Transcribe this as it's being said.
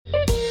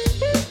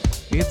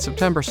It's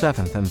September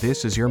 7th, and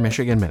this is your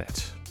Michigan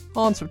Minute.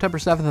 On September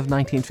 7th of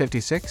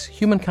 1956,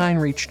 humankind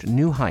reached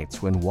new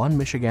heights when one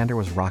Michigander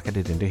was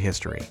rocketed into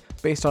history.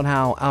 Based on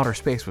how outer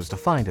space was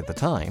defined at the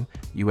time,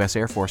 U.S.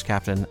 Air Force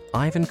Captain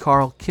Ivan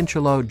Carl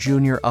Kincheloe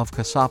Jr. of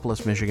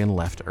Cassopolis, Michigan,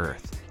 left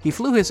Earth. He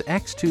flew his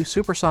X-2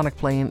 supersonic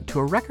plane to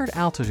a record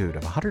altitude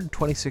of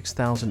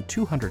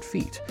 126,200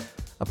 feet.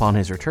 Upon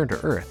his return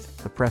to Earth,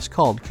 the press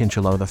called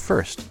Kincheloe the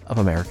first of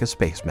America's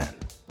spacemen.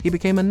 He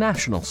became a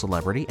national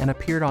celebrity and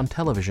appeared on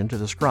television to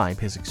describe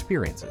his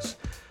experiences.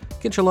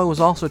 Kincheloe was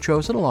also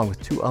chosen, along with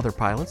two other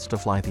pilots, to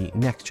fly the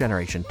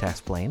next-generation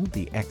test plane,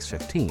 the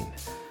X-15.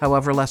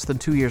 However, less than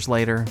 2 years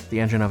later, the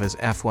engine of his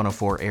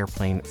F-104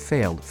 airplane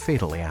failed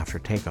fatally after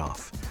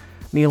takeoff.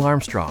 Neil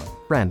Armstrong,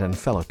 friend and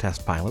fellow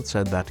test pilot,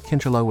 said that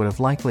Kincheloe would have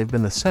likely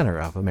been the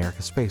center of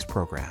America's space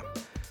program.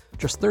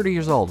 Just 30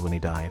 years old when he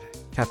died,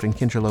 Captain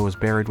Kincheloe was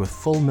buried with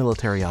full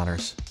military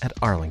honors at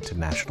Arlington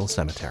National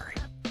Cemetery.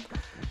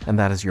 And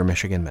that is your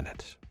Michigan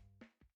Minute.